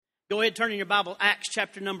Go ahead, turn in your Bible, Acts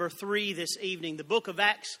chapter number 3 this evening. The book of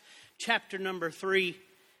Acts chapter number 3.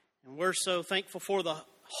 And we're so thankful for the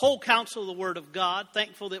whole counsel of the Word of God.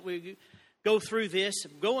 Thankful that we go through this.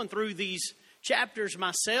 I'm going through these chapters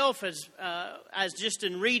myself as just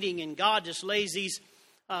in reading. And God just lays these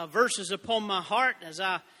verses upon my heart as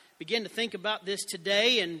I begin to think about this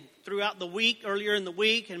today and throughout the week, earlier in the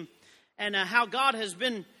week. And how God has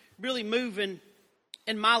been really moving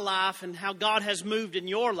in my life and how God has moved in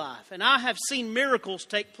your life. And I have seen miracles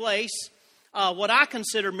take place. What I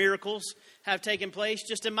consider miracles have taken place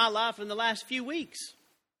just in my life in the last few weeks.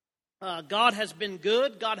 God has been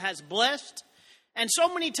good. God has blessed. And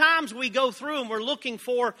so many times we go through and we're looking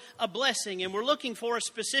for a blessing and we're looking for a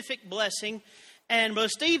specific blessing. And Brother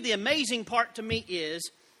Steve, the amazing part to me is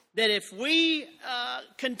that if we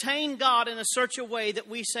contain God in such a way that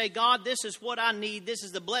we say, God, this is what I need, this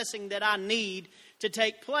is the blessing that I need to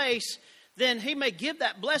take place, then He may give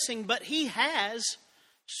that blessing, but He has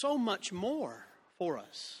so much more for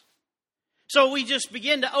us. So we just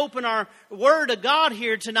begin to open our Word of God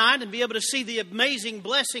here tonight and be able to see the amazing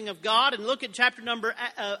blessing of God and look at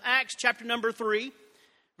Acts chapter number 3.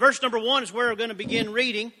 Verse number 1 is where we're going to begin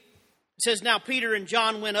reading. It says, Now Peter and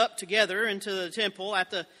John went up together into the temple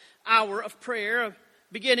at the hour of prayer,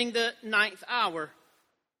 beginning the 9th hour.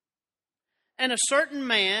 And a certain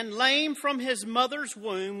man, lame from his mother's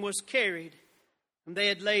womb, was carried. And they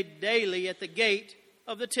had laid daily at the gate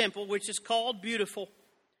of the temple, which is called Beautiful,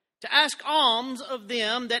 to ask alms of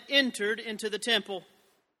them that entered into the temple,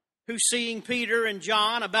 who, seeing Peter and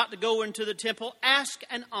John about to go into the temple, asked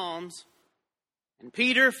an alms. And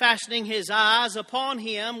Peter, fastening his eyes upon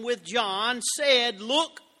him with John, said,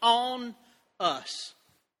 Look on us.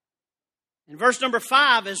 And verse number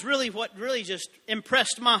 5 is really what really just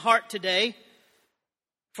impressed my heart today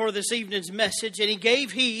for this evening's message. And he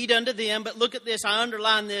gave heed unto them, but look at this, I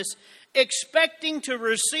underline this, expecting to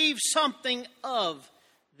receive something of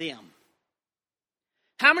them.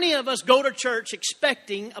 How many of us go to church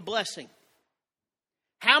expecting a blessing?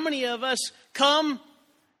 How many of us come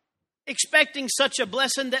expecting such a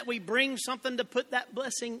blessing that we bring something to put that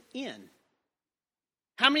blessing in?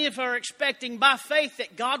 How many of us are expecting by faith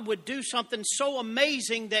that God would do something so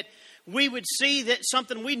amazing that we would see that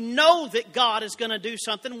something, we know that God is going to do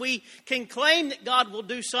something. We can claim that God will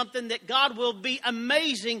do something, that God will be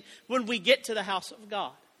amazing when we get to the house of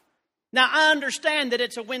God. Now, I understand that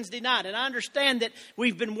it's a Wednesday night, and I understand that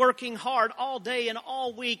we've been working hard all day and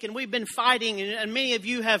all week, and we've been fighting, and many of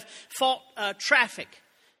you have fought traffic.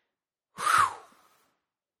 Whew.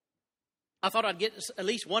 I thought I'd get at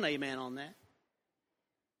least one amen on that.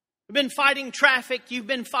 You've been fighting traffic. You've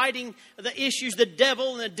been fighting the issues. The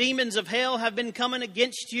devil and the demons of hell have been coming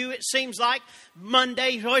against you. It seems like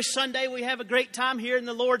Monday, always Sunday, we have a great time here in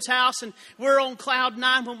the Lord's house. And we're on cloud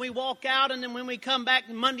 9 when we walk out. And then when we come back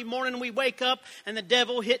Monday morning, we wake up and the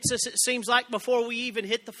devil hits us, it seems like, before we even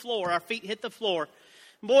hit the floor. Our feet hit the floor.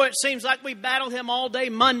 Boy, it seems like we battle him all day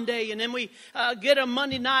Monday, and then we get a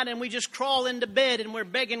Monday night and we just crawl into bed and we're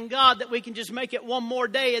begging God that we can just make it one more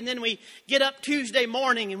day. And then we get up Tuesday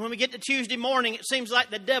morning, and when we get to Tuesday morning, it seems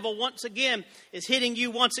like the devil once again is hitting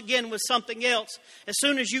you once again with something else. As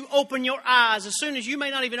soon as you open your eyes, as soon as you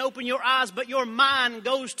may not even open your eyes, but your mind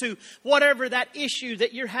goes to whatever that issue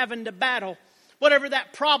that you're having to battle, whatever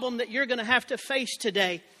that problem that you're going to have to face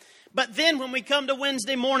today. But then when we come to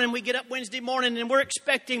Wednesday morning, we get up Wednesday morning and we're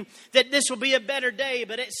expecting that this will be a better day.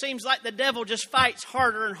 But it seems like the devil just fights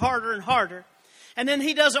harder and harder and harder. And then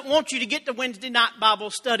he doesn't want you to get to Wednesday night Bible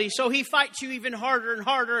study. So he fights you even harder and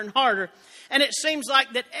harder and harder. And it seems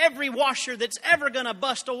like that every washer that's ever going to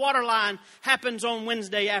bust a water line happens on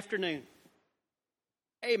Wednesday afternoon.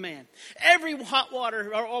 Amen. Every hot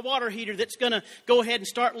water or water heater that's going to go ahead and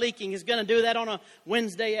start leaking is going to do that on a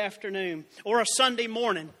Wednesday afternoon or a Sunday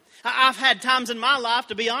morning. I've had times in my life,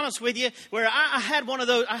 to be honest with you, where I have one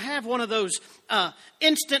of those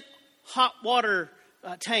instant hot water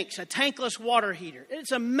tanks, a tankless water heater.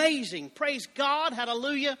 It's amazing. Praise God.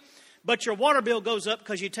 Hallelujah. But your water bill goes up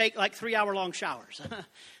because you take like 3-hour-long showers.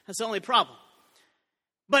 That's the only problem.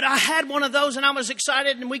 But I had one of those and I was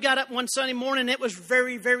excited, and we got up one Sunday morning. It was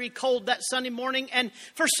very, very cold that Sunday morning. And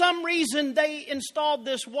for some reason, they installed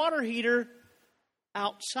this water heater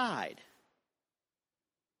outside.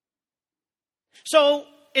 So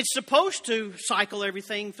it's supposed to cycle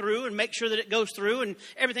everything through and make sure that it goes through and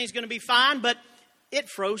everything's going to be fine, but it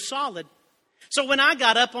froze solid. So when I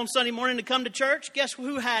got up on Sunday morning to come to church, guess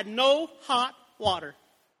who had no hot water?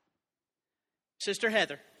 Sister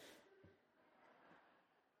Heather.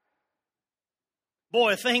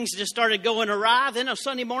 Boy, things just started going awry. Then on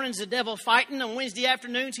Sunday mornings, the devil fighting. On Wednesday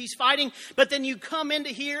afternoons, he's fighting. But then you come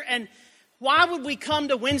into here, and why would we come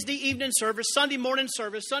to Wednesday evening service, Sunday morning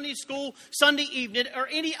service, Sunday school, Sunday evening, or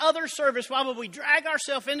any other service? Why would we drag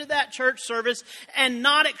ourselves into that church service and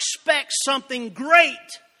not expect something great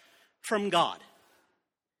from God?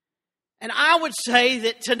 And I would say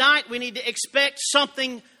that tonight we need to expect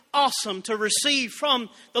something awesome to receive from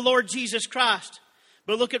the Lord Jesus Christ.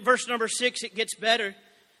 But look at verse number 6, it gets better.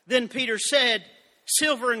 Then Peter said,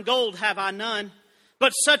 silver and gold have I none, but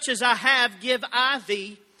such as I have give I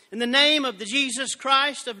thee. In the name of the Jesus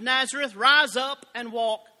Christ of Nazareth, rise up and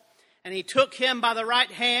walk. And he took him by the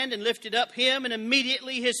right hand and lifted up him, and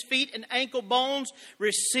immediately his feet and ankle bones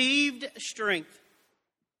received strength.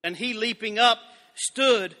 And he, leaping up,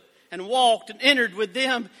 stood and walked and entered with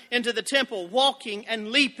them into the temple, walking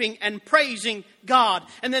and leaping and praising God.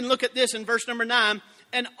 And then look at this in verse number 9.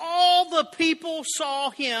 And all the people saw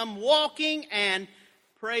him walking and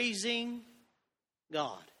praising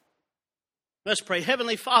God. Let's pray.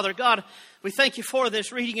 Heavenly Father, God, we thank you for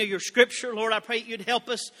this reading of your scripture. Lord, I pray you'd help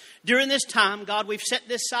us during this time. God, we've set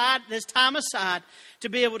this time aside to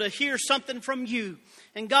be able to hear something from you.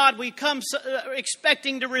 And God, we come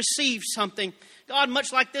expecting to receive something. God,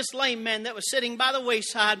 much like this lame man that was sitting by the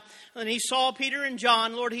wayside, and he saw Peter and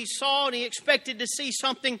John. Lord, he saw and he expected to see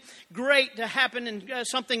something great to happen and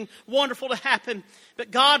something wonderful to happen.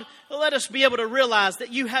 But God, let us be able to realize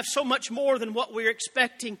that you have so much more than what we're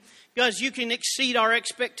expecting. Because you can exceed our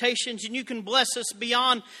expectations and you can bless us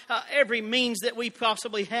beyond every means that we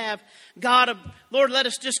possibly have. God, Lord, let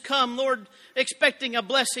us just come, Lord, expecting a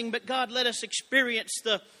blessing. But God, let us experience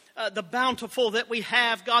the bountiful that we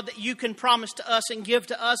have, God, that you can promise to us and give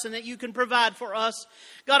to us and that you can provide for us.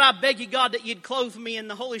 God, I beg you, God, that you'd clothe me in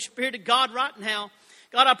the Holy Spirit of God right now.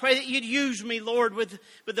 God, I pray that you'd use me, Lord, with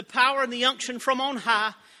the power and the unction from on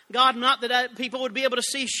high. God, not that people would be able to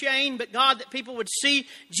see Shane, but God, that people would see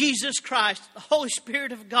Jesus Christ. The Holy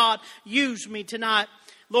Spirit of God, use me tonight.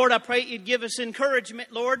 Lord, I pray you'd give us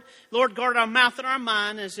encouragement, Lord. Lord, guard our mouth and our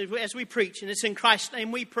mind as we preach. And it's in Christ's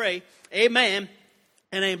name we pray. Amen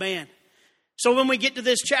and amen. So when we get to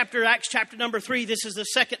this chapter, Acts chapter number 3, this is the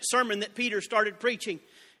second sermon that Peter started preaching.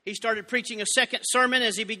 He started preaching a second sermon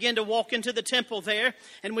as he began to walk into the temple there.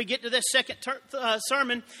 And we get to this second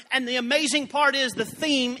sermon. And the amazing part is the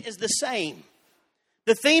theme is the same.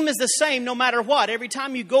 The theme is the same no matter what. Every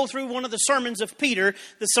time you go through one of the sermons of Peter,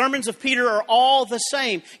 the sermons of Peter are all the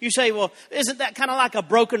same. You say, well, isn't that kind of like a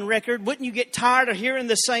broken record? Wouldn't you get tired of hearing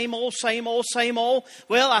the same old, same old, same old?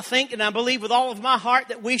 Well, I think and I believe with all of my heart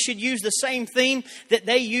that we should use the same theme that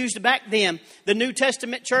they used back then. The New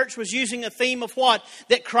Testament church was using a theme of what?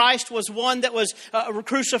 That Christ was one that was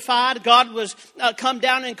crucified. God was come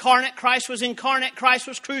down incarnate. Christ was incarnate. Christ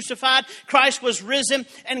was crucified. Christ was risen.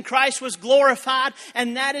 And Christ was glorified.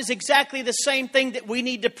 And that is exactly the same thing that we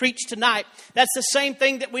need to preach tonight. That's the same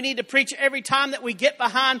thing that we need to preach every time that we get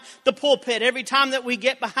behind the pulpit. Every time that we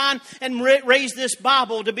get behind and raise this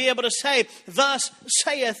Bible to be able to say, thus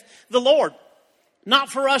saith the Lord. Not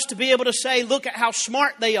for us to be able to say, look at how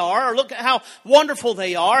smart they are or look at how wonderful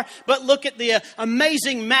they are, but look at the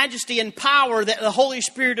amazing majesty and power that the Holy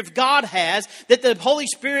Spirit of God has, that the Holy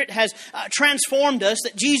Spirit has transformed us,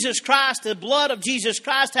 that Jesus Christ, the blood of Jesus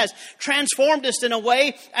Christ has transformed us in a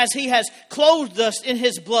way as He has clothed us in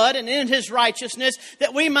His blood and in His righteousness,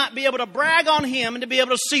 that we might be able to brag on Him and to be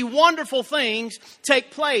able to see wonderful things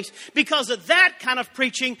take place. Because of that kind of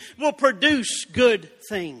preaching will produce good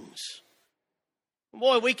things.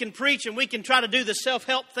 Boy, we can preach and we can try to do the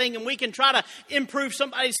self-help thing and we can try to improve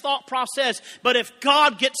somebody's thought process. But if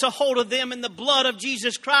God gets a hold of them and the blood of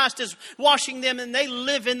Jesus Christ is washing them and they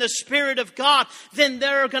live in the Spirit of God, then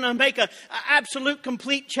they're going to make an absolute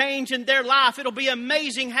complete change in their life. It'll be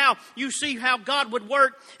amazing how you see how God would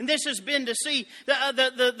work. And this has been to see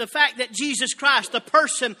the fact that Jesus Christ, the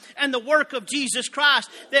person and the work of Jesus Christ,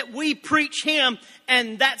 that we preach Him,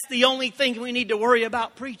 and that's the only thing we need to worry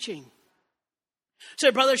about preaching.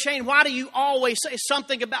 So, Brother Shane, why do you always say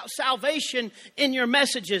something about salvation in your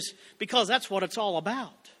messages? Because that's what it's all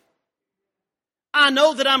about. I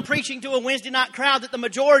know that I'm preaching to a Wednesday night crowd that the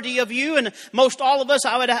majority of you and most all of us,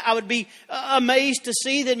 I would be amazed to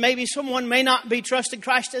see that maybe someone may not be trusting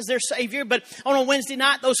Christ as their Savior. But on a Wednesday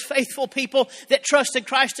night, those faithful people that trusted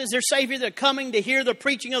Christ as their Savior, they're coming to hear the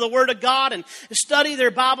preaching of the Word of God and study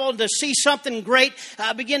their Bible and to see something great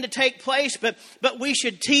begin to take place. But we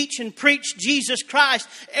should teach and preach Jesus Christ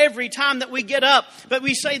every time that we get up. But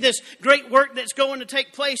we say this great work that's going to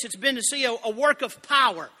take place, it's been to see a work of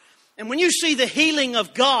power. And when you see the healing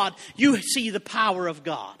of God, you see the power of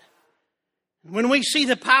God. When we see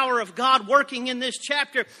the power of God working in this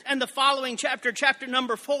chapter and the following chapter, chapter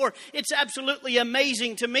number 4, it's absolutely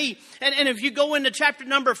amazing to me. And if you go into chapter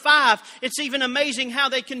number 5, it's even amazing how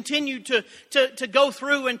they continue to go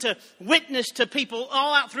through and to witness to people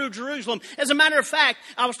all out through Jerusalem. As a matter of fact,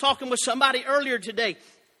 I was talking with somebody earlier today.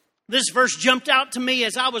 This verse jumped out to me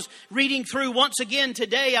as I was reading through once again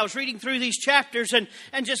today. I was reading through these chapters and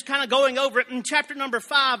just kind of going over it. In chapter number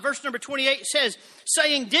 5, verse number 28 says,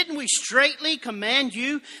 saying, didn't we straitly command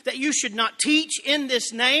you that you should not teach in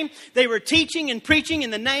this name? They were teaching and preaching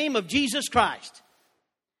in the name of Jesus Christ.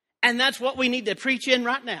 And that's what we need to preach in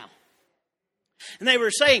right now. And they were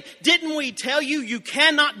saying, didn't we tell you you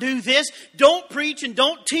cannot do this? Don't preach and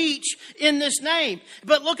don't teach in this name.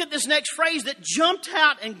 But look at this next phrase that jumped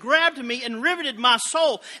out and grabbed me and riveted my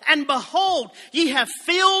soul. And behold, ye have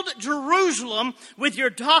filled Jerusalem with your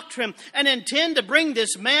doctrine and intend to bring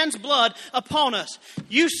this man's blood upon us.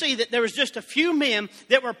 You see that there was just a few men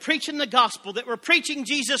that were preaching the gospel, that were preaching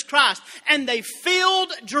Jesus Christ. And they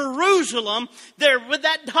filled Jerusalem there with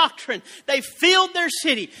that doctrine. They filled their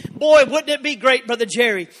city. Boy, wouldn't it be great, Brother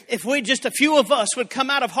Jerry, if just a few of us would come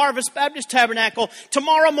out of Harvest Baptist Tabernacle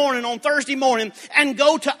tomorrow morning on Thursday morning and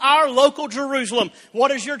go to our local Jerusalem.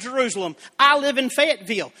 What is your Jerusalem? I live in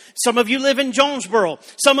Fayetteville. Some of you live in Jonesboro.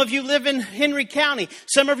 Some of you live in Henry County.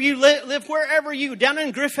 Some of you live wherever down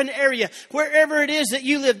in Griffin area, wherever it is that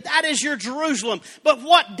you live. That is your Jerusalem. But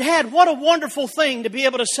Dad, what a wonderful thing to be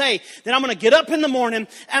able to say that I'm going to get up in the morning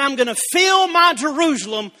and I'm going to fill my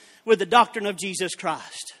Jerusalem with the doctrine of Jesus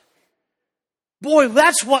Christ. Boy,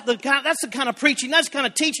 that's the kind of preaching, that's the kind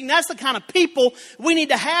of teaching, that's the kind of people we need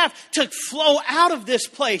to have to flow out of this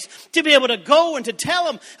place, to be able to go and to tell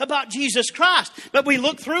them about Jesus Christ. But we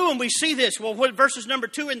look through and we see this. Well, verses number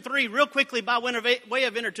 2 and 3, real quickly by way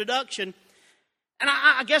of introduction. And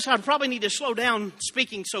I guess I probably need to slow down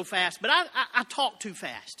speaking so fast, but I talk too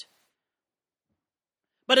fast.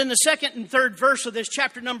 But in the second and third verse of this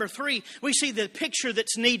chapter number 3, we see the picture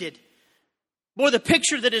that's needed. Boy, the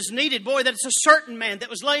picture that is needed, that it's a certain man that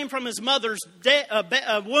was lame from his mother's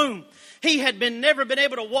womb. He had never been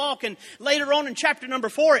able to walk. And later on in chapter number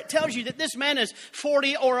 4, it tells you that this man is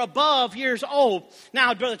 40 or above years old.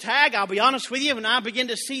 Now, Brother Tag, I'll be honest with you, when I begin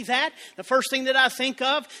to see that, the first thing that I think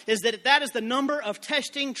of is that is the number of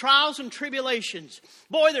testing, trials, and tribulations.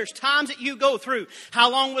 Boy, there's times that you go through. How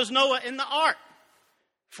long was Noah in the ark?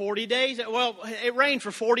 40 days. Well, it rained for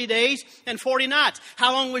 40 days and 40 nights.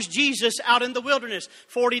 How long was Jesus out in the wilderness?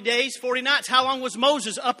 40 days, 40 nights. How long was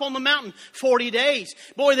Moses up on the mountain? 40 days.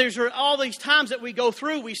 Boy, there's all these times that we go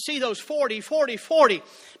through. We see those 40.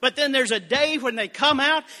 But then there's a day when they come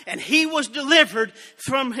out and he was delivered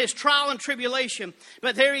from his trial and tribulation.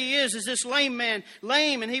 But there he is this lame man,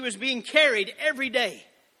 and he was being carried every day,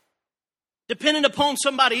 dependent upon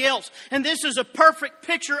somebody else. And this is a perfect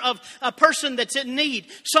picture of a person that's in need.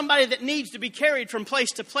 Somebody that needs to be carried from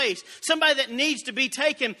place to place. Somebody that needs to be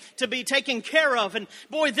taken care of. And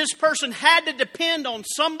boy, this person had to depend on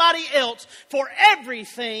somebody else for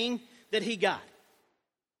everything that he got.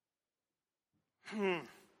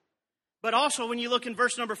 But also when you look in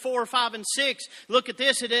verse number 4, 5, and 6, look at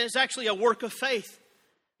this. It is actually a work of faith.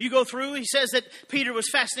 You go through, he says that Peter was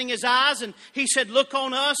fastening his eyes and he said, look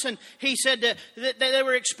on us. And he said that they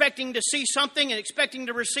were expecting to see something and expecting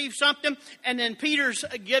to receive something. And then Peter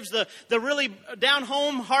gives the really down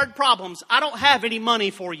home hard problems. I don't have any money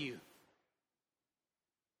for you.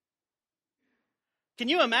 Can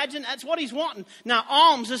you imagine? That's what he's wanting. Now,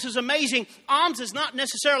 alms, this is amazing. Alms is not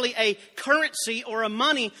necessarily a currency or a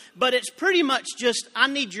money, but it's pretty much just, I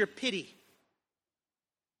need your pity.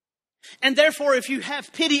 And therefore, if you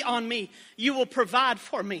have pity on me, you will provide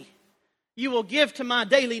for me. You will give to my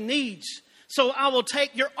daily needs. So I will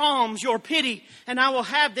take your alms, your pity, and I will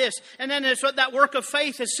have this. And then it's what that work of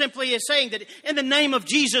faith is simply saying that in the name of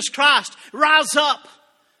Jesus Christ, rise up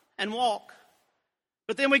and walk.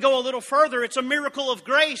 But then we go a little further. It's a miracle of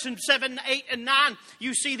grace in 7, 8, and 9.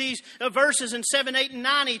 You see these verses in 7, 8, and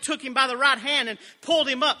 9. He took him by the right hand and pulled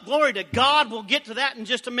him up. Glory to God. We'll get to that in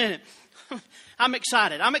just a minute. I'm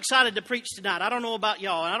excited. I'm excited to preach tonight. I don't know about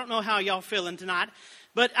y'all. I don't know how y'all feeling tonight.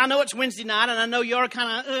 But I know it's Wednesday night, and I know y'all are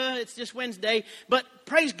kind of, it's just Wednesday. But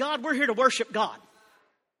praise God, we're here to worship God.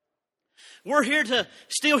 We're here to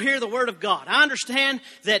still hear the Word of God. I understand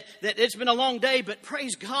that it's been a long day, but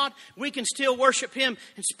praise God, we can still worship Him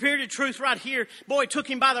in spirit and truth right here. Boy, took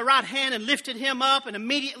him by the right hand and lifted him up, and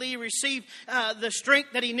immediately he received the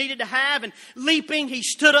strength that he needed to have. And leaping, he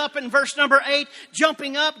stood up in verse number 8,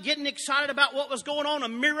 jumping up, getting excited about what was going on, a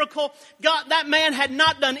miracle. God, that man had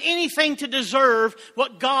not done anything to deserve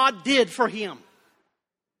what God did for him.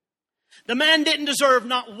 The man didn't deserve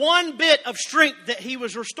not one bit of strength that he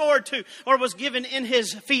was restored to or was given in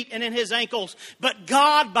his feet and in his ankles. But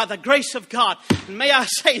God, by the grace of God, and may I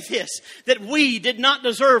say this, that we did not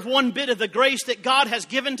deserve one bit of the grace that God has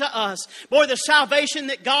given to us. Boy, the salvation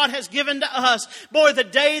that God has given to us. Boy,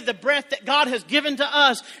 the breath that God has given to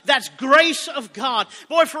us. That's grace of God.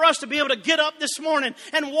 Boy, for us to be able to get up this morning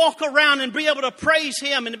and walk around and be able to praise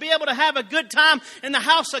Him and to be able to have a good time in the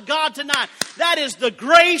house of God tonight. That is the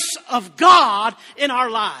grace of God in our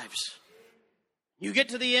lives. You get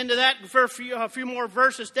to the end of that, for a few more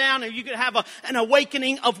verses down, and you could have an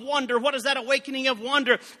awakening of wonder. What is that awakening of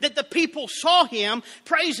wonder? That the people saw him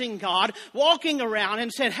praising God, walking around,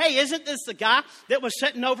 and said, hey, isn't this the guy that was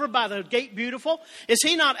sitting over by the gate beautiful? Is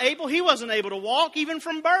he not able? He wasn't able to walk even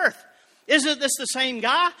from birth. Isn't this the same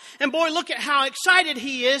guy? And boy, look at how excited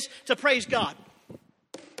he is to praise God.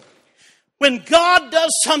 When God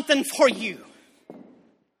does something for you,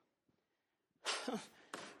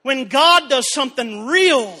 when God does something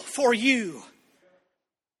real for you,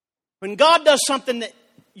 when God does something that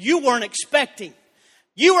you weren't expecting,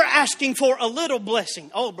 you were asking for a little blessing.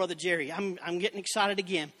 Oh, Brother Jerry, I'm getting excited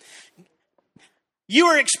again. You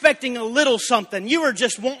were expecting a little something. You were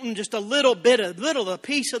just wanting just a little bit, a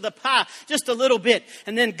piece of the pie, just a little bit.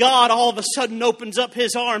 And then God all of a sudden opens up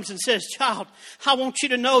His arms and says, child, I want you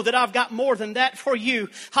to know that I've got more than that for you.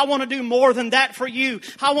 I want to do more than that for you.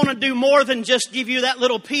 I want to do more than just give you that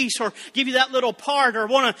little piece or give you that little part or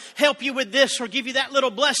want to help you with this or give you that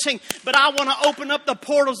little blessing. But I want to open up the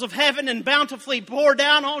portals of heaven and bountifully pour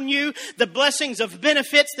down on you the blessings of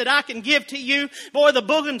benefits that I can give to you. Boy, the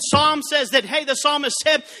book in Psalm says that, hey, the psalmist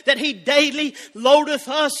said that He daily loadeth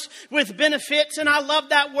us with benefits. And I love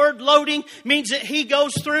that word loading. Means that He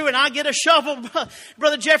goes through and I get a shovel.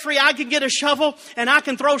 Brother Jeffrey, I can get a shovel and I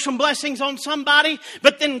can throw some blessings on somebody.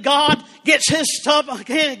 But then God gets His shovel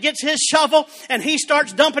and He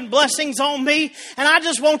starts dumping blessings on me. And I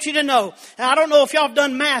just want you to know, I don't know if y'all have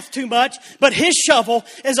done math too much, but His shovel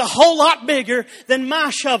is a whole lot bigger than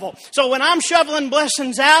my shovel. So when I'm shoveling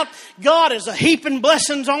blessings out, God is a heaping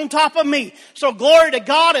blessings on top of me. So glory to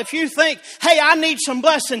God. If you think, hey, I need some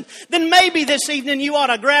blessing, then maybe this evening you ought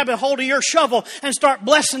to grab a hold of your shovel and start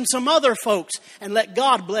blessing some other folks and let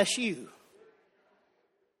God bless you.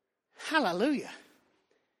 Hallelujah.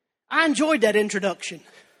 I enjoyed that introduction.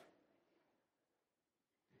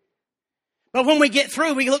 But when we get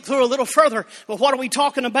through, we look through a little further. Well, what are we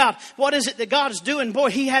talking about? What is it that God is doing? Boy,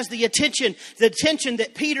 He has the attention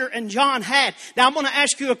that Peter and John had. Now, I'm going to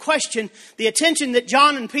ask you a question. The attention that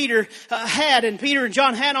John and Peter had and Peter and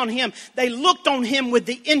John had on Him, they looked on Him with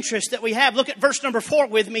the interest that we have. Look at verse number 4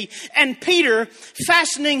 with me. And Peter,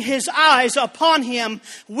 fastening his eyes upon Him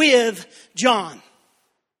with John.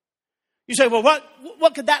 You say, well,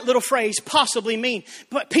 what could that little phrase possibly mean?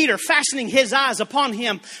 But Peter fastening his eyes upon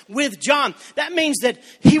Him with John. That means that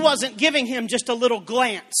he wasn't giving him just a little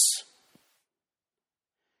glance.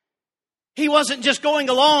 He wasn't just going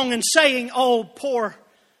along and saying, oh, poor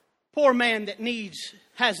man that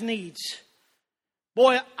has needs.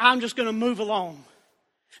 Boy, I'm just going to move along.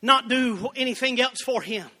 Not do anything else for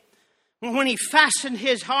him. When he fastened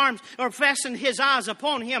his arms or fastened his eyes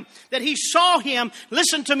upon him, that he saw him,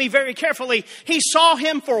 listen to me very carefully, he saw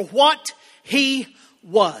him for what he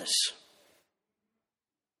was.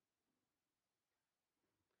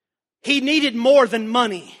 He needed more than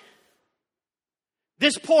money.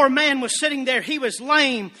 This poor man was sitting there. He was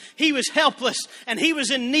lame. He was helpless. And he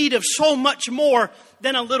was in need of so much more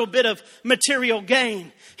than a little bit of material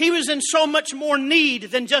gain. He was in so much more need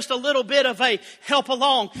than just a little bit of a help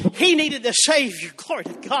along. He needed the Savior. Glory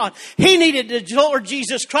to God. He needed the Lord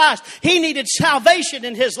Jesus Christ. He needed salvation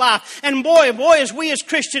in his life. And boy, as we as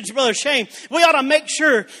Christians, Brother Shane, we ought to make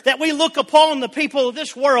sure that we look upon the people of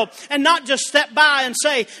this world and not just step by and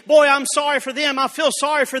say, boy, I'm sorry for them. I feel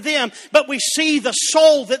sorry for them. But we see the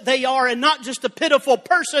soul that they are and not just the pitiful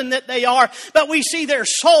person that they are, but we see their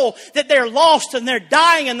soul, that they're lost and they're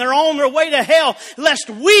dying and they're on their way to hell, lest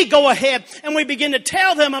we go ahead and we begin to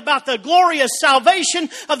tell them about the glorious salvation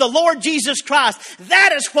of the Lord Jesus Christ.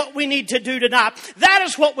 That is what we need to do tonight. That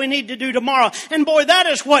is what we need to do tomorrow. And boy, that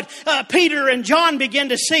is what Peter and John began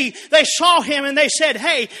to see. They saw him and they said,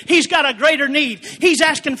 hey, he's got a greater need. He's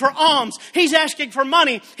asking for alms. He's asking for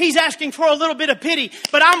money. He's asking for a little bit of pity.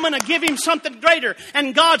 But I'm going to give him something greater.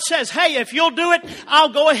 And God says, hey, if you'll do it,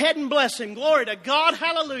 I'll go ahead and bless him. Glory to God.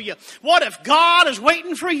 Hallelujah. What if God is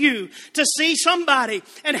waiting for you to see somebody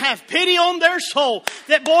and have pity on their soul.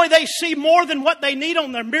 That, boy, they see more than what they need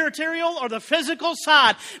on their material or the physical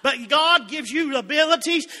side. But God gives you the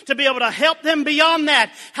abilities to be able to help them beyond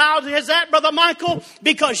that. How is that, Brother Michael?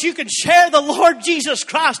 Because you can share the Lord Jesus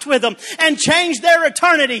Christ with them and change their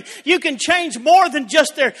eternity. You can change more than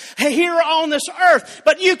just their here on this earth,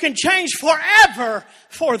 but you can change forever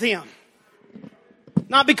for them.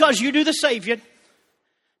 Not because you do the saving,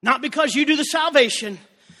 not because you do the salvation,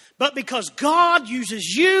 but because God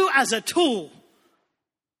uses you as a tool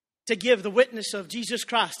to give the witness of Jesus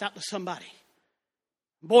Christ out to somebody.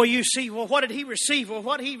 Boy, you see, well, what did he receive? Well,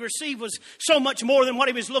 what he received was so much more than what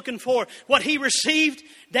he was looking for. What he received,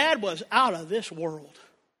 Dad, was out of this world.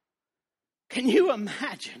 Can you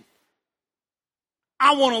imagine?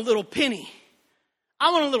 I want a little penny.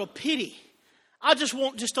 I want a little pity. I just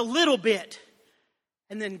want just a little bit.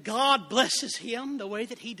 And then God blesses him the way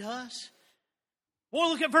that he does. Boy,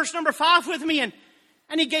 look at verse number 5 with me. And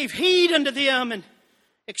he gave heed unto them and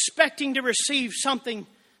expecting to receive something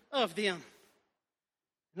of them.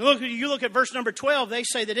 You look at verse number 12, they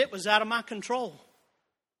say that it was out of my control.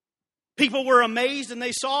 People were amazed and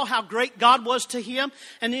they saw how great God was to him.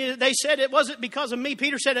 And they said it wasn't because of me.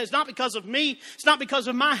 Peter said it's not because of me. It's not because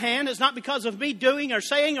of my hand. It's not because of me doing or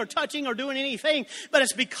saying or touching or doing anything. But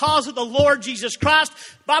it's because of the Lord Jesus Christ,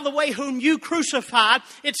 by the way, whom you crucified.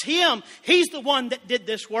 It's him. He's the one that did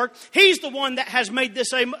this work. He's the one that has made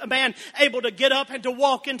this man able to get up and to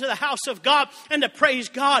walk into the house of God and to praise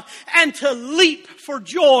God and to leap for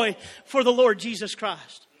joy for the Lord Jesus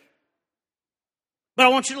Christ. But I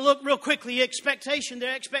want you to look real quickly. Expectation. The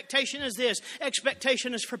expectation is this.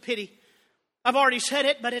 Expectation is for pity. I've already said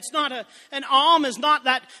it, but it's not an alm is not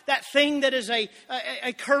that thing that is a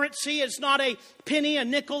currency. It's not a penny, a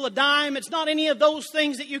nickel, a dime. It's not any of those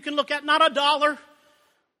things that you can look at. Not a dollar.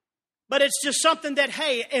 But it's just something that,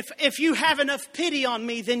 hey, if you have enough pity on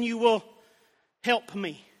me, then you will help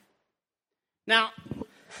me. Now,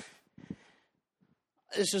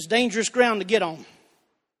 this is dangerous ground to get on.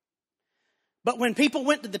 But when people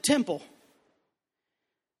went to the temple,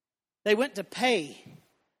 they went to pay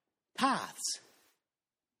tithes.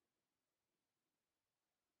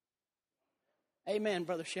 Amen,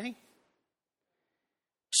 Brother Shane.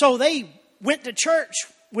 So they went to church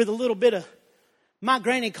with a little bit of, my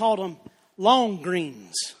granny called them long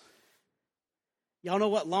greens. Y'all know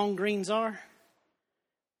what long greens are?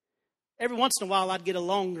 Every once in a while I'd get a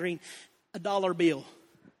long green, $1 bill.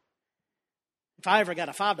 If I ever got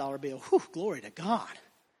a $5 bill, whew, glory to God.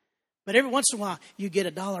 But every once in a while, you get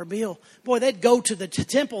a $1 bill. Boy, they'd go to the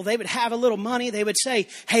temple. They would have a little money. They would say,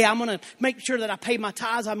 hey, I'm going to make sure that I pay my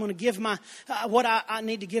tithes. I'm going to give my what I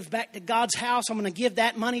need to give back to God's house. I'm going to give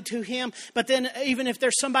that money to him. But then even if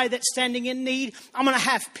there's somebody that's standing in need, I'm going to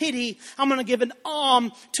have pity. I'm going to give an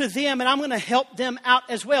alms to them, and I'm going to help them out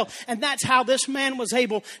as well. And that's how this man was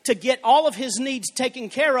able to get all of his needs taken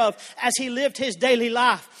care of as he lived his daily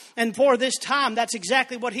life. And for this time, that's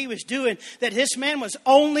exactly what he was doing. That this man was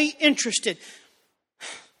only interested.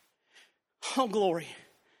 Oh, glory.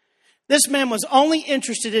 This man was only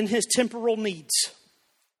interested in his temporal needs.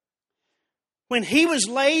 When he was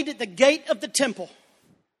laid at the gate of the temple,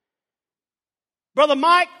 Brother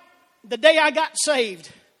Mike, the day I got saved,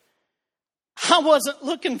 I wasn't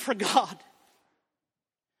looking for God.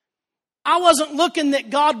 I wasn't looking that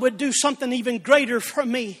God would do something even greater for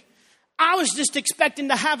me. I was just expecting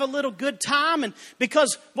to have a little good time. And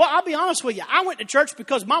because, well, I'll be honest with you. I went to church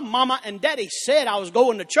because my mama and daddy said I was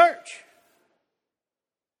going to church.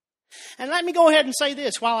 And let me go ahead and say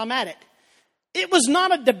this while I'm at it. It was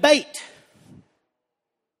not a debate.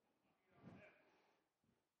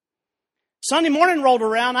 Sunday morning rolled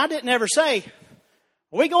around. I didn't ever say,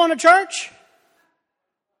 are we going to church?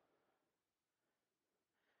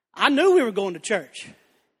 I knew we were going to church.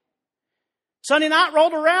 Sunday night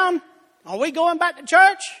rolled around. Are we going back to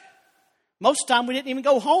church? Most of the time we didn't even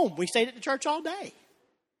go home. We stayed at the church all day.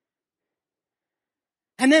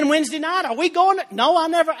 And then Wednesday night, are we going to? No,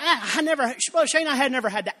 Shane, I had never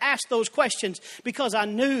had to ask those questions because I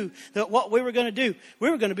knew that what we were going to do,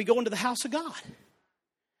 we were going to be going to the house of God.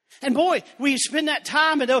 And boy, we spend that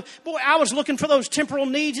time, and boy, I was looking for those temporal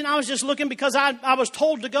needs, and I was just looking because I was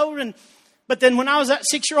told to go. But then when I was that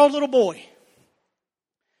 6-year-old little boy,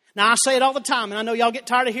 now, I say it all the time, and I know y'all get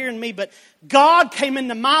tired of hearing me, but God came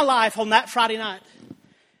into my life on that Friday night.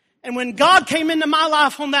 And when God came into my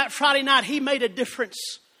life on that Friday night, He made a difference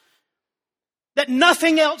that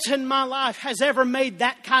nothing else in my life has ever made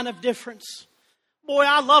that kind of difference. Boy,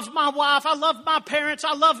 I love my wife. I love my parents.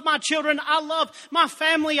 I love my children. I love my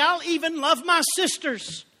family. I'll even love my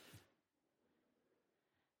sisters.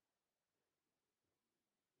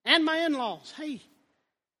 and my in-laws. Hey,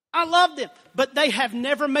 I love them. But they have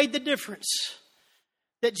never made the difference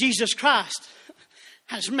that Jesus Christ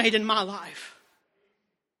has made in my life.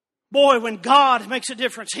 Boy, when God makes a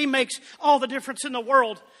difference, He makes all the difference in the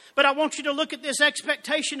world. But I want you to look at this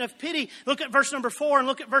expectation of pity. Look at verse number 4 and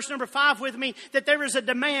look at verse number 5 with me. That there is a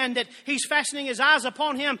demand that He's fastening His eyes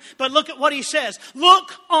upon him. But look at what He says.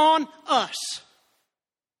 Look on us.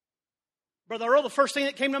 Brother Earl, the first thing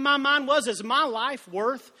that came to my mind was, is my life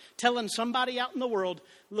worth telling somebody out in the world,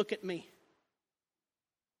 look at me?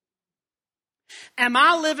 Am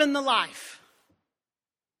I living the life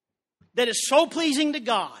that is so pleasing to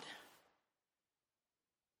God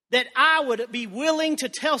that I would be willing to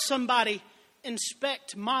tell somebody,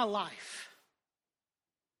 inspect my life?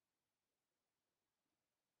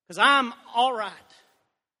 Because I'm all right.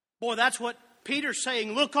 Boy, that's what Peter's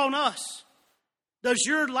saying. Look on us. Does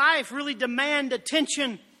your life really demand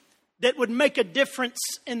attention that would make a difference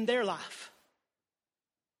in their life?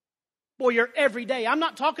 Boy, your everyday. I'm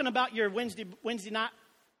not talking about your Wednesday night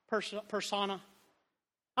persona.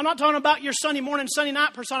 I'm not talking about your Sunday morning, Sunday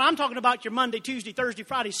night persona. I'm talking about your Monday, Tuesday, Thursday,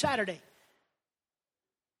 Friday, Saturday.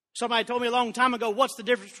 Somebody told me a long time ago, what's the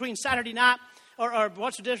difference between Saturday night, or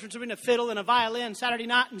what's the difference between a fiddle and a violin Saturday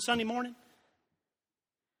night and Sunday morning?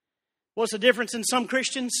 What's the difference in some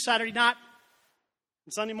Christians Saturday night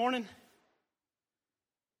and Sunday morning?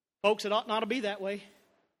 Folks, it ought not to be that way.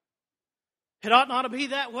 It ought not to be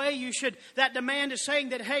that way. That demand is saying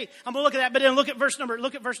that, hey, I'm going to look at that, but then look at verse number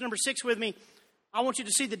 6 with me. I want you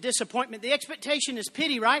to see the disappointment. The expectation is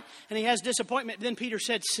pity, right? And he has disappointment. Then Peter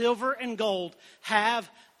said, silver and gold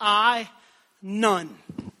have I none.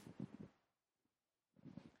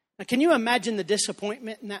 Now, can you imagine the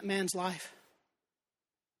disappointment in that man's life?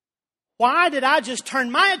 Why did I just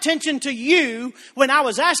turn my attention to you when I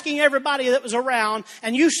was asking everybody that was around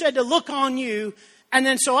and you said to look on you? And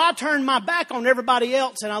then so I turned my back on everybody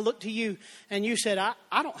else and I looked to you and you said,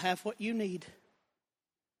 I don't have what you need.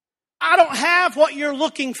 I don't have what you're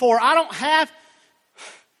looking for. I don't have,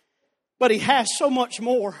 but He has so much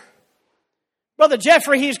more. Brother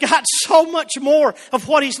Jeffrey, he's got so much more of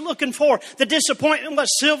what he's looking for. The disappointment was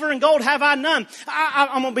silver and gold have I none.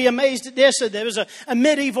 I'm going to be amazed at this. There was a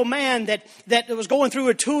medieval man that was going through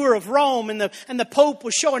a tour of Rome, and the Pope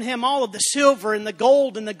was showing him all of the silver and the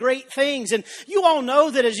gold and the great things. And you all know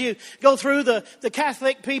that as you go through, the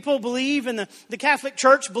Catholic people believe, and the Catholic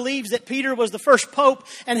Church believes that Peter was the first Pope.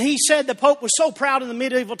 And he said the Pope was so proud in the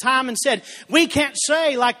medieval time and said, we can't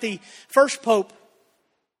say like the first Pope,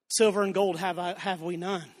 silver and gold have we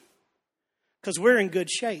none, because we're in good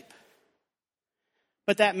shape.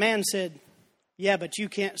 But that man said, yeah, but you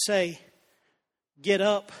can't say, get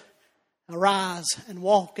up, arise, and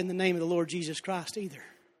walk in the name of the Lord Jesus Christ either.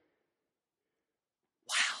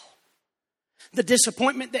 Wow. The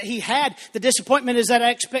disappointment that he had, the disappointment is that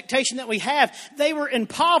expectation that we have. They were in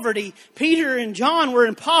poverty. Peter and John were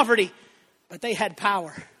in poverty, but they had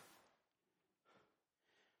power.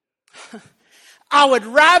 I would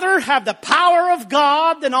rather have the power of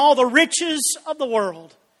God than all the riches of the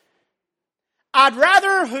world. I'd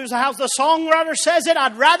rather, how the songwriter says it,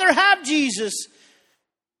 I'd rather have Jesus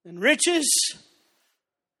than riches,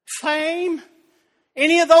 fame,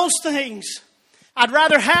 any of those things. I'd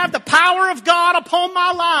rather have the power of God upon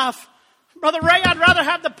my life. Brother Ray, I'd rather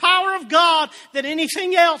have the power of God than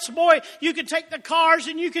anything else. Boy, you can take the cars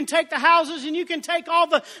and you can take the houses and you can take all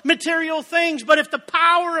the material things. But if the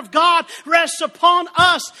power of God rests upon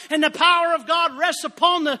us and the power of God rests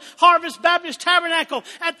upon the Harvest Baptist Tabernacle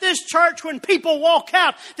at this church, when people walk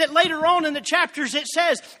out, that later on in the chapters it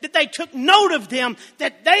says that they took note of them,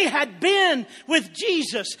 that they had been with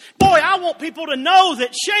Jesus. Boy, I want people to know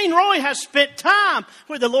that Shane Roy has spent time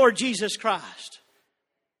with the Lord Jesus Christ.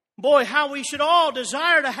 Boy, how we should all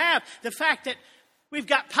desire to have the fact that we've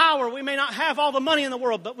got power. We may not have all the money in the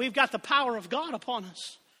world, but we've got the power of God upon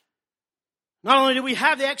us. Not only do we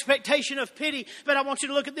have the expectation of pity, but I want you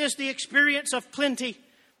to look at this, the experience of plenty.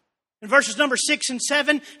 In verses number 6 and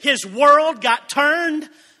 7, his world got turned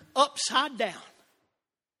upside down.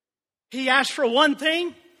 He asked for one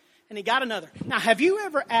thing and he got another. Now, have you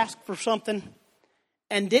ever asked for something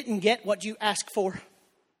and didn't get what you asked for?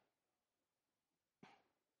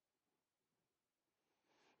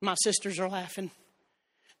 My sisters are laughing.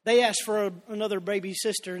 They asked for another baby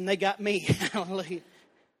sister and they got me. Hallelujah.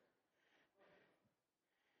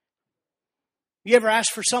 You ever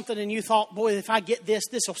asked for something and you thought, boy, if I get this,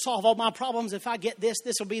 this will solve all my problems. If I get this,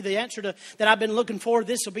 this will be the answer that I've been looking for.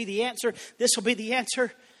 This will be the answer. This will be the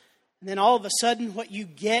answer. And then all of a sudden what you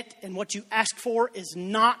get and what you ask for is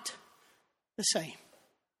not the same.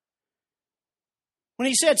 When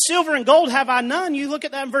he said, silver and gold have I none, you look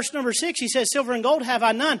at that in verse number 6, he says, silver and gold have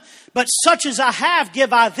I none, but such as I have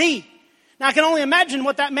give I thee. Now I can only imagine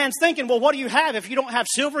what that man's thinking. Well, what do you have? If you don't have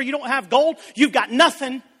silver, you don't have gold, you've got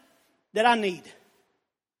nothing that I need.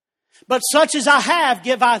 But such as I have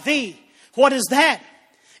give I thee. What is that?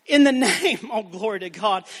 In the name, oh glory to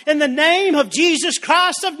God, in the name of Jesus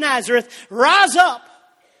Christ of Nazareth, rise up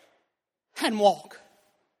and walk.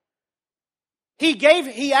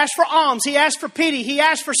 He asked for alms, he asked for pity, he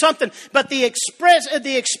asked for something. But the experience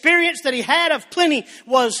that he had of plenty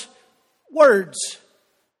was words.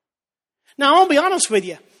 Now, I'll be honest with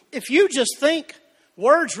you. If you just think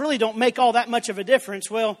words really don't make all that much of a difference,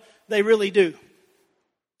 well, they really do.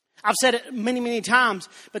 I've said it many, many times,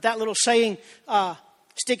 but that little saying,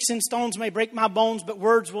 sticks and stones may break my bones, but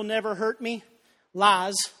words will never hurt me.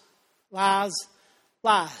 Lies, lies,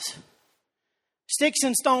 lies. Sticks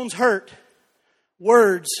and stones hurt.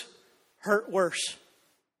 Words hurt worse.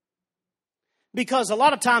 Because a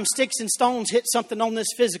lot of times sticks and stones hit something on this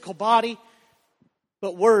physical body,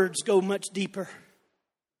 but words go much deeper.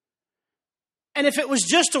 And if it was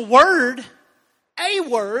just a word,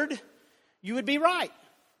 you would be right.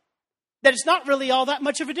 That it's not really all that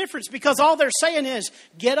much of a difference, because all they're saying is,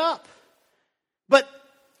 get up. But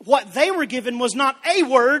what they were given was not a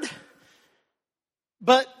word,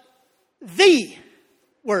 but the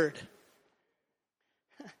word.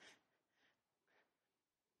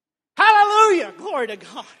 Hallelujah! Glory to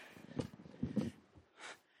God.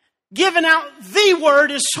 Giving out the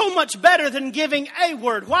word is so much better than giving a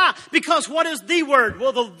word. Why? Because what is the word?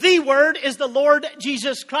 Well, the word is the Lord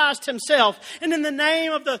Jesus Christ himself. And in the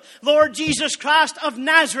name of the Lord Jesus Christ of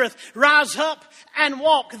Nazareth, rise up and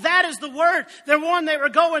walk. That is the word. The one they were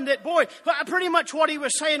going that, boy, pretty much what he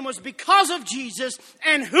was saying was because of Jesus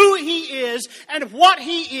and who he is and what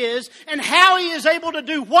he is and how he is able to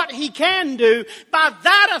do what he can do, by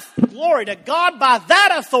that, glory to God, by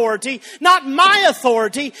that authority, not my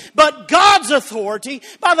authority, but God's authority,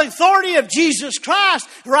 by the authority of Jesus Christ,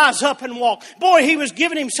 rise up and walk. Boy, he was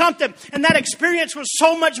giving him something, and that experience was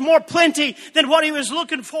so much more plenty than what he was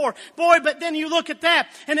looking for. Boy, but then you look at that,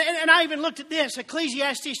 and I even looked at this,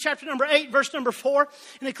 Ecclesiastes chapter number 8, verse number 4.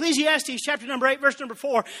 In Ecclesiastes chapter number 8, verse number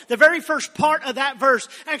 4, the very first part of that verse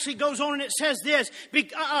actually goes on and it says this,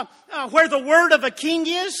 where the word of a king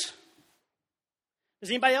is.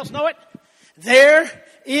 Does anybody else know it? There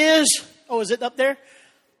is, is it up there?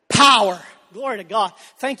 Power. Glory to God.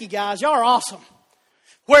 Thank you, guys. Y'all are awesome.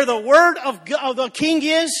 Where the word of the king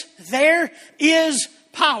is, there is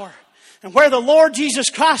power. And where the Lord Jesus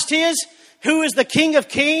Christ is, who is the King of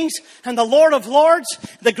kings and the Lord of lords,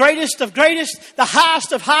 the greatest of greatest, the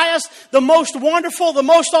highest of highest, the most wonderful, the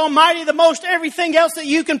most almighty, the most everything else that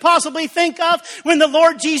you can possibly think of. When the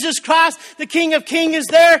Lord Jesus Christ, the King of kings, is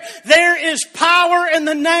there, there is power in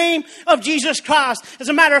the name of Jesus Christ. As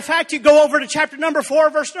a matter of fact, you go over to chapter number 4,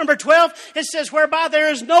 verse number 12. It says, whereby there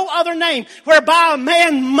is no other name, whereby a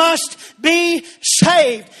man must be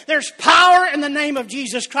saved. There's power in the name of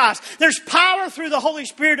Jesus Christ. There's power through the Holy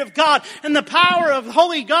Spirit of God. And the power of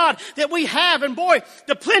Holy God that we have. And boy,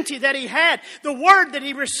 the plenty that he had, the word that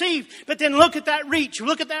he received. But then look at that reach.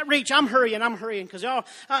 Look at that reach. I'm hurrying because y'all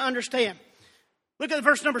understand. Look at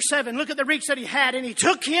verse number 7. Look at the reach that he had. And he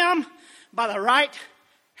took him by the right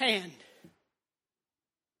hand.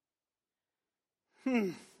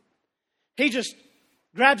 He just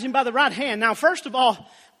grabs him by the right hand. Now, first of all,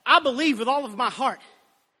 I believe with all of my heart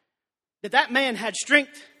that man had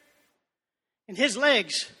strength in his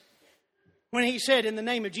legs when he said, in the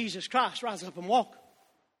name of Jesus Christ, rise up and walk.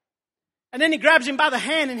 And then he grabs him by the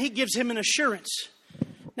hand and he gives him an assurance.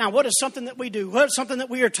 Now, what is something that we do? What is something that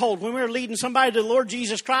we are told? When we're leading somebody to the Lord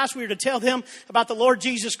Jesus Christ, we are to tell them about the Lord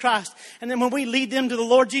Jesus Christ. And then when we lead them to the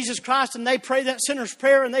Lord Jesus Christ and they pray that sinner's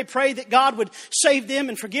prayer and they pray that God would save them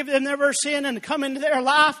and forgive them their sin and come into their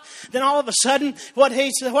life, then all of a sudden what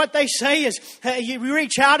they say is, you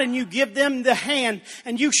reach out and you give them the hand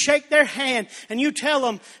and you shake their hand and you tell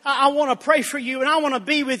them, I want to pray for you and I want to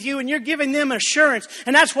be with you, and you're giving them assurance.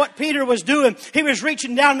 And that's what Peter was doing. He was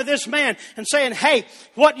reaching down to this man and saying, hey,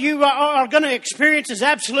 what you are going to experience is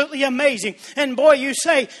absolutely amazing. And boy, you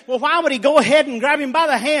say, well, why would he go ahead and grab him by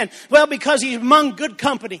the hand? Well, because he's among good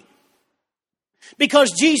company.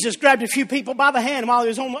 Because Jesus grabbed a few people by the hand while he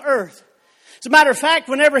was on the earth. As a matter of fact,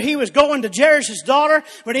 whenever he was going to Jairus' daughter,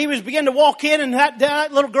 when he was beginning to walk in and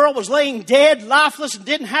that little girl was laying dead, lifeless, and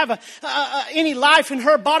didn't have any life in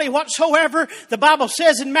her body whatsoever, the Bible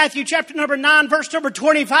says in Matthew chapter number 9, verse number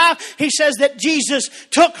 25, he says that Jesus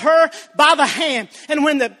took her by the hand. And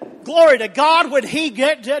when the glory to God, when he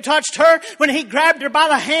touched her, when he grabbed her by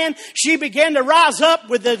the hand, she began to rise up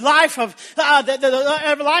with the life of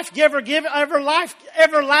the life giver,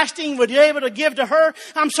 everlasting would be able to give to her.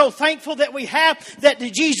 I'm so thankful that we have that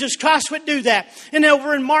Jesus Christ would do that. And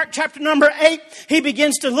over in Mark chapter number 8, he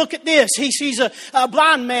begins to look at this. He sees a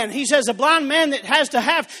blind man. He says a blind man that has to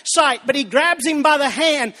have sight, but he grabs him by the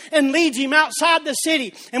hand and leads him outside the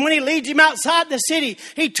city. And when he leads him outside the city,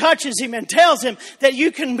 he touches him and tells him that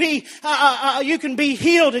you can be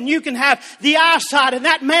healed and you can have the eyesight. And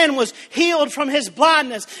that man was healed from his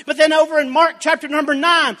blindness. But then over in Mark chapter number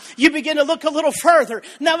 9, you begin to look a little further.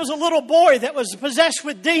 And that was a little boy that was possessed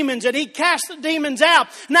with demons, and he cast the demons out.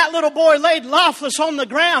 And that little boy laid lifeless on the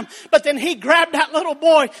ground. But then he grabbed that little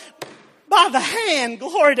boy by the hand,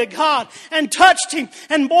 glory to God, and touched him.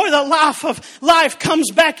 And boy, the life comes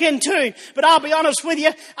back into him. But I'll be honest with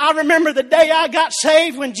you, I remember the day I got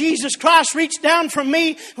saved when Jesus Christ reached down from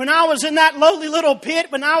me, when I was in that lowly little pit,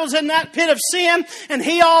 when I was in that pit of sin, and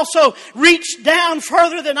he also reached down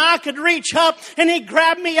further than I could reach up, and he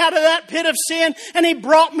grabbed me out of that pit of sin, and he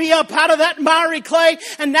brought me up out of that miry clay,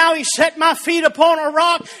 and now he set my feet upon a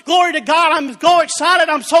rock. Glory to God, I'm so excited,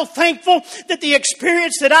 I'm so thankful that the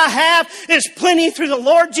experience that I have is plenty through the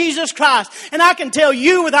Lord Jesus Christ. And I can tell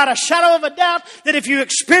you without a shadow of a doubt that if you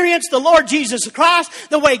experience the Lord Jesus Christ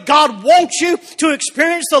the way God wants you to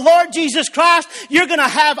experience the Lord Jesus Christ, you're going to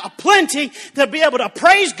have a plenty to be able to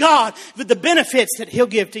praise God with the benefits that He'll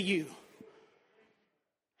give to you.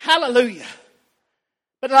 Hallelujah.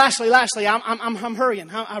 But lastly, I'm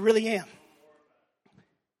hurrying. I really am.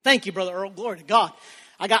 Thank you, Brother Earl. Glory to God.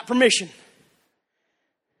 I got permission.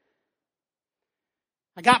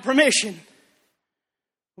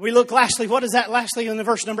 We look lastly, what is that lastly in the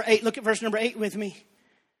verse number 8? Look at verse number 8 with me.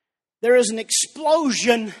 There is an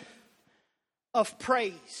explosion of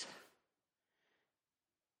praise.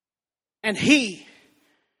 And he,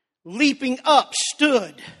 leaping up,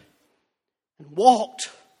 stood and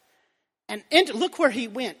walked and look where he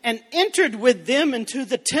went, and entered with them into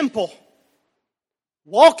the temple,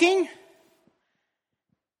 walking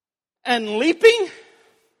and leaping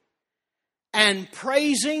and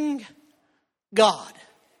praising God.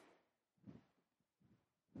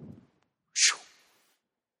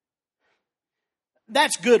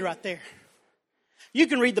 That's good right there. You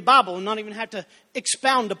can read the Bible and not even have to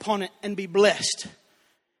expound upon it and be blessed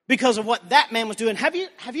because of what that man was doing. Have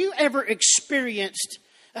you ever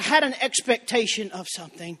had an expectation of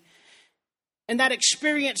something, and that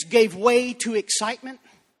experience gave way to excitement?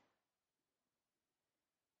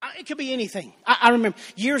 It could be anything. I remember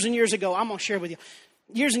years and years ago, I'm going to share with you.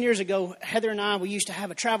 Years and years ago, Heather and I, we used to have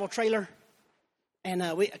a travel trailer and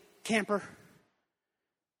a camper.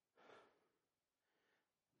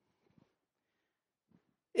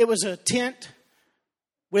 It was a tent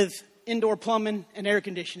with indoor plumbing and air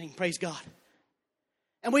conditioning, praise God.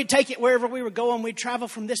 And we'd take it wherever we were going. We'd travel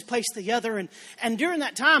from this place to the other. And during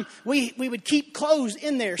that time, we would keep clothes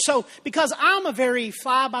in there. So because I'm a very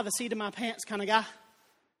fly by the seat of my pants kind of guy,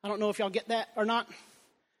 I don't know if y'all get that or not.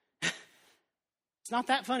 It's not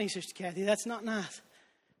that funny, Sister Kathy. That's not nice.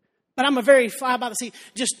 But I'm a very fly by the seat.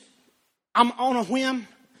 I'm on a whim.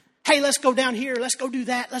 Hey, let's go down here. Let's go do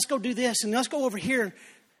that. Let's go do this. And let's go over here.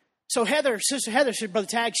 So Sister Heather said, Brother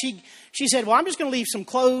Tag, she said, well, I'm just going to leave some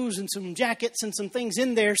clothes and some jackets and some things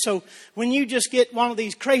in there. So when you just get one of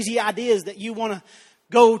these crazy ideas that you want to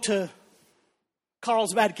go to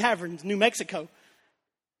Carlsbad Caverns, New Mexico,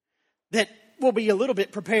 that we'll be a little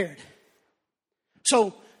bit prepared.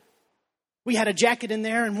 So we had a jacket in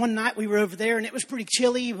there, and one night we were over there, and it was pretty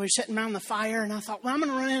chilly. We were sitting around the fire, and I thought, well, I'm going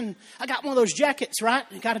to run in. I got one of those jackets, right?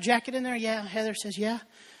 You got a jacket in there? Yeah. Heather says, yeah.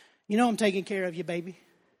 You know I'm taking care of you, baby.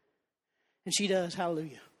 And she does.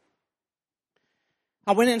 Hallelujah.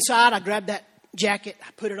 I went inside. I grabbed that jacket. I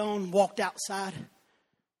put it on, walked outside.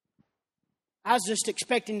 I was just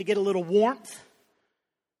expecting to get a little warmth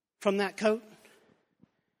from that coat.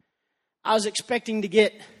 I was expecting to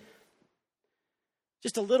get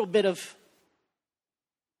just a little bit of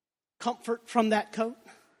comfort from that coat.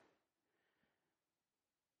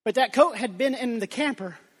 But that coat had been in the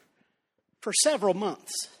camper for several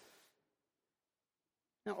months.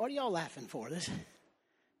 Now, what are y'all laughing for?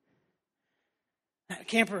 That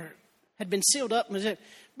camper had been sealed up. But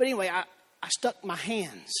anyway, I stuck my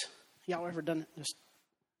hands. Y'all ever done it? Just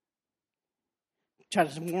try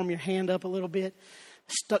to warm your hand up a little bit.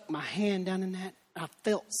 stuck my hand down in that. I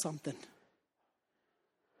felt something.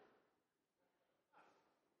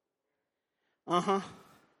 I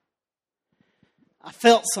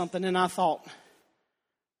felt something and I thought,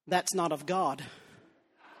 that's not of God.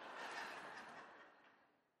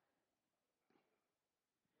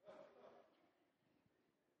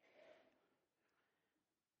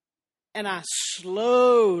 And I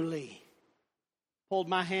slowly pulled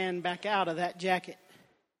my hand back out of that jacket,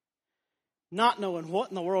 not knowing what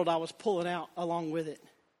in the world I was pulling out along with it.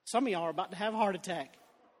 Some of y'all are about to have a heart attack.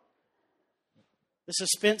 The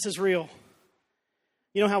suspense is real.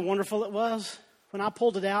 You know how wonderful it was? When I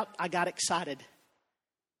pulled it out, I got excited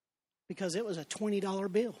because it was a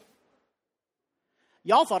 $20 bill.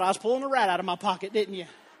 Y'all thought I was pulling a rat out of my pocket, didn't you?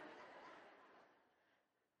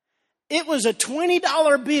 It was a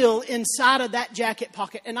 $20 bill inside of that jacket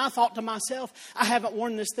pocket. And I thought to myself, I haven't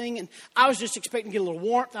worn this thing. And I was just expecting to get a little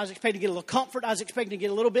warmth. I was expecting to get a little comfort. I was expecting to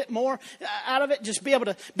get a little bit more out of it. Just be able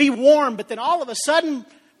to be warm. But then all of a sudden,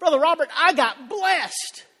 Brother Robert, I got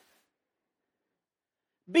blessed.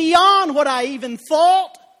 Beyond what I even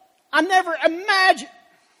thought. I never imagined.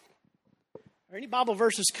 Are any Bible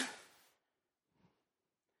verses?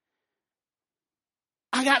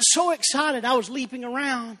 I got so excited. I was leaping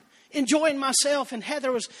around, enjoying myself, and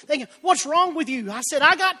Heather was thinking, what's wrong with you? I said,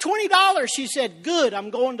 I got $20. She said, good, I'm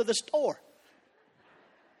going to the store.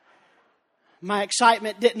 My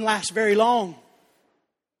excitement didn't last very long.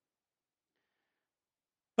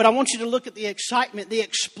 But I want you to look at the excitement, the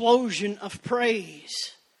explosion of praise.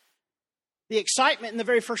 The excitement in the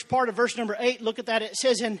very first part of verse number 8, look at that. It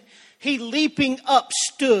says, and he leaping up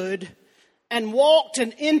stood and walked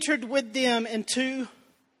and entered with them into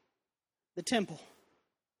the temple.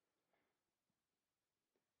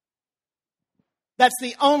 That's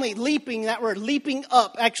the only leaping, that word leaping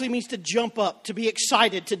up actually means to jump up, to be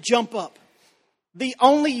excited, to jump up. The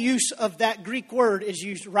only use of that Greek word is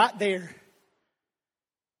used right there.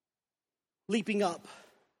 Leaping up.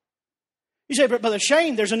 You say, but Brother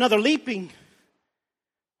Shane, there's another leaping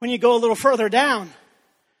when you go a little further down.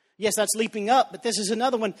 Yes, that's leaping up, but this is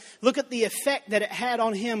another one. Look at the effect that it had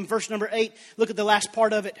on him. Verse number 8, look at the last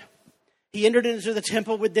part of it. He entered into the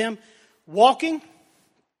temple with them, walking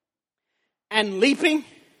and leaping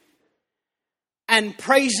and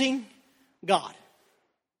praising God.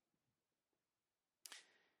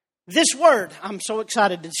 This word, I'm so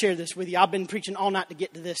excited to share this with you. I've been preaching all night to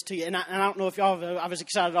get to this to you. And I don't know if y'all, I was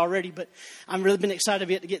excited already, but I've really been excited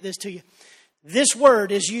to get this to you. This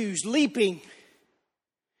word is used, leaping,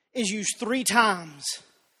 is used 3 times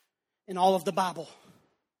in all of the Bible.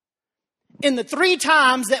 In the 3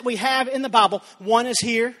 times that we have in the Bible, one is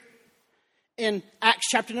here in Acts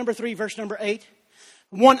chapter number 3, verse number 8.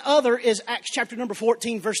 One other is Acts chapter number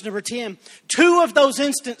 14, verse number 10. 2 of those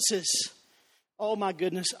instances. Oh my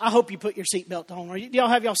goodness. I hope you put your seatbelt on. Do y'all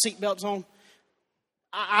have y'all seatbelts on?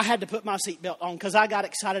 I had to put my seatbelt on because I got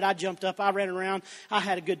excited. I jumped up. I ran around. I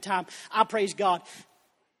had a good time. I praise God.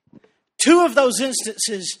 2 of those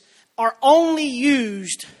instances are only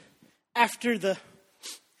used after the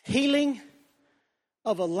healing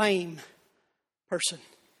of a lame person.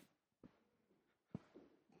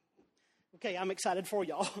 Okay, I'm excited for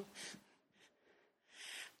y'all.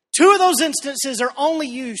 2 of those instances are only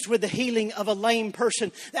used with the healing of a lame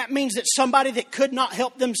person. That means that somebody that could not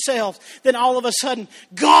help themselves, then all of a sudden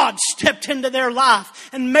God stepped into their life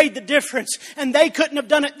and made the difference. And they couldn't have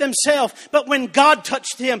done it themselves. But when God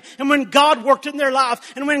touched them and when God worked in their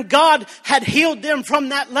life and when God had healed them from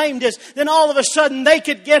that lameness, then all of a sudden they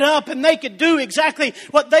could get up and they could do exactly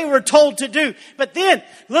what they were told to do. But then,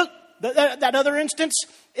 look, that other instance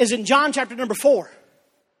is in John chapter number 4.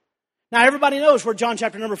 Now, everybody knows where John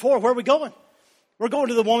chapter number 4, where are we going? We're going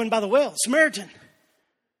to the woman by the well, Samaritan.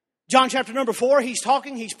 John chapter number 4, he's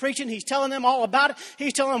talking, he's preaching, he's telling them all about it.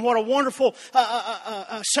 He's telling them what a wonderful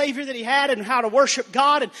Savior that he had and how to worship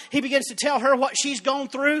God. And he begins to tell her what she's gone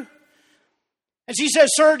through. And she says,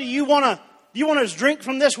 sir, do you want to drink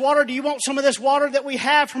from this water? Do you want some of this water that we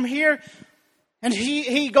have from here? And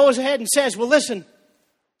he goes ahead and says, well, listen,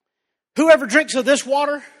 whoever drinks of this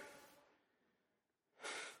water...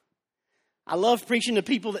 I love preaching to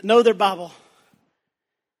people that know their Bible.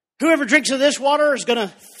 Whoever drinks of this water is going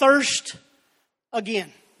to thirst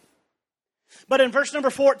again. But in verse number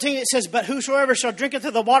 14 it says, but whosoever shall drinketh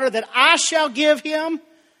of the water that I shall give him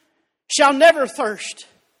shall never thirst.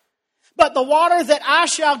 But the water that I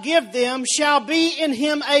shall give them shall be in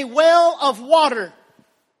him a well of water.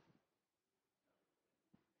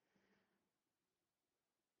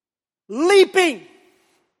 Leaping.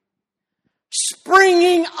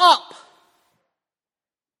 Springing up.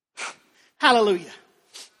 Hallelujah.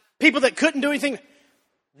 People that couldn't do anything.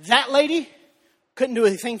 That lady couldn't do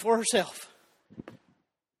anything for herself.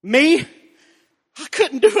 Me, I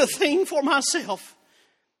couldn't do a thing for myself.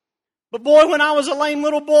 But boy, when I was a lame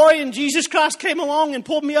little boy and Jesus Christ came along and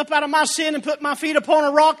pulled me up out of my sin and put my feet upon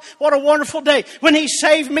a rock, what a wonderful day. When He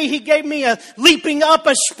saved me, He gave me a leaping up,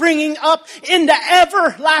 a springing up into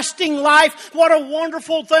everlasting life. What a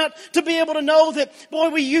wonderful thing to be able to know that, boy,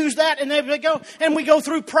 we use that and then we go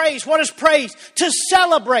through praise. What is praise? To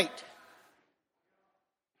celebrate.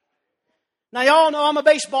 Now, y'all know I'm a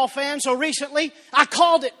baseball fan, so recently I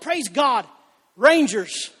called it, praise God,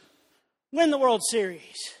 Rangers win the World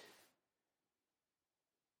Series.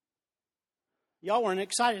 Y'all weren't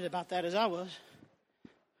excited about that as I was.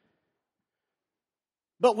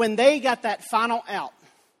 But when they got that final out,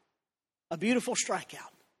 a beautiful strikeout,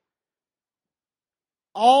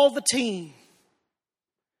 all the team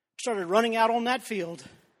started running out on that field,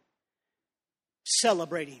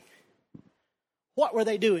 celebrating. What were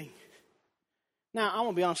they doing? Now, I'm going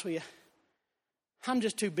to be honest with you. I'm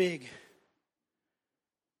just too big.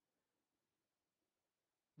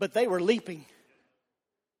 But they were leaping.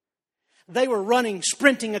 They were running,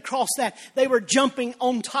 sprinting across that. They were jumping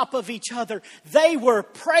on top of each other. They were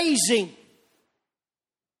praising.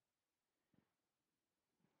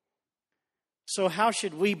 So how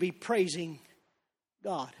should we be praising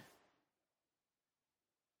God?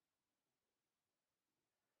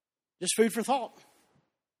 Just food for thought.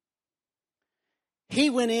 He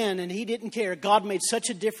went in and he didn't care. God made such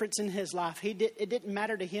a difference in his life. It didn't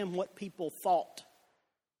matter to him what people thought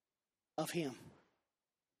of him.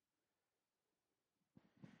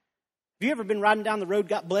 Have you ever been riding down the road,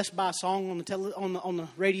 got blessed by a song on the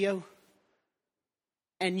radio,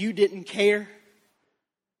 and you didn't care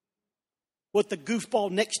what the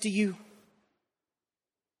goofball next to you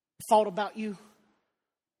thought about you?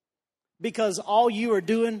 Because all you were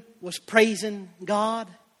doing was praising God.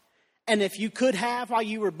 And if you could have, while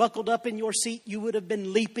you were buckled up in your seat, you would have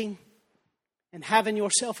been leaping and having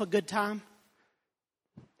yourself a good time.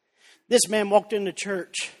 This man walked into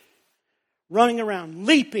church, running around,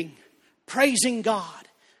 leaping, praising God,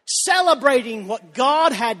 celebrating what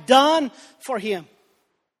God had done for him.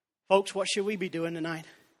 Folks, what should we be doing tonight?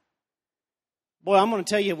 Boy, I'm going to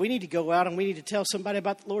tell you, we need to go out and we need to tell somebody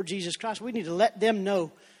about the Lord Jesus Christ. We need to let them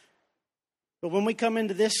know. But when we come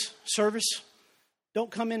into this service, don't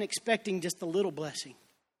come in expecting just a little blessing.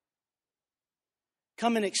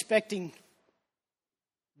 Come in expecting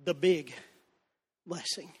the big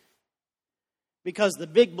blessing. Because the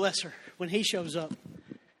big blesser, when he shows up,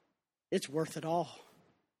 it's worth it all.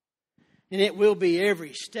 And it will be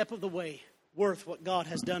every step of the way worth what God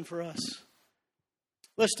has done for us.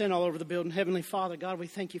 Let's stand all over the building. Heavenly Father, God, we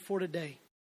thank you for today.